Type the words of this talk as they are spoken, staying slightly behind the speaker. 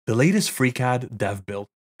The latest FreeCAD dev build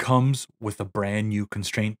comes with a brand new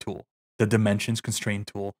constraint tool, the dimensions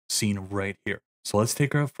constraint tool seen right here. So let's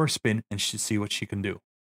take her out for a spin and see what she can do.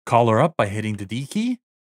 Call her up by hitting the D key,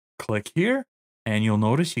 click here, and you'll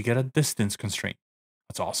notice you get a distance constraint.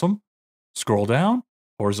 That's awesome. Scroll down,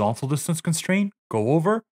 horizontal distance constraint, go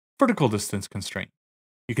over, vertical distance constraint.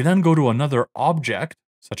 You can then go to another object,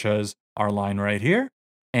 such as our line right here,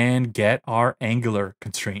 and get our angular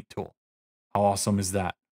constraint tool. How awesome is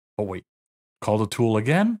that? Oh wait, call the tool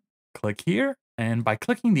again, click here, and by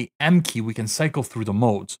clicking the M key, we can cycle through the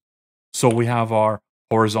modes. So we have our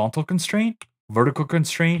horizontal constraint, vertical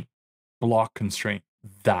constraint, block constraint.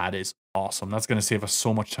 That is awesome. That's going to save us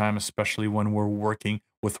so much time, especially when we're working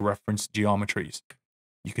with reference geometries.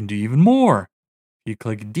 You can do even more. You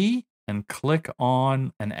click D and click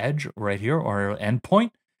on an edge right here or an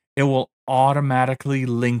endpoint. It will automatically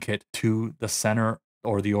link it to the center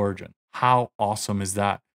or the origin. How awesome is that?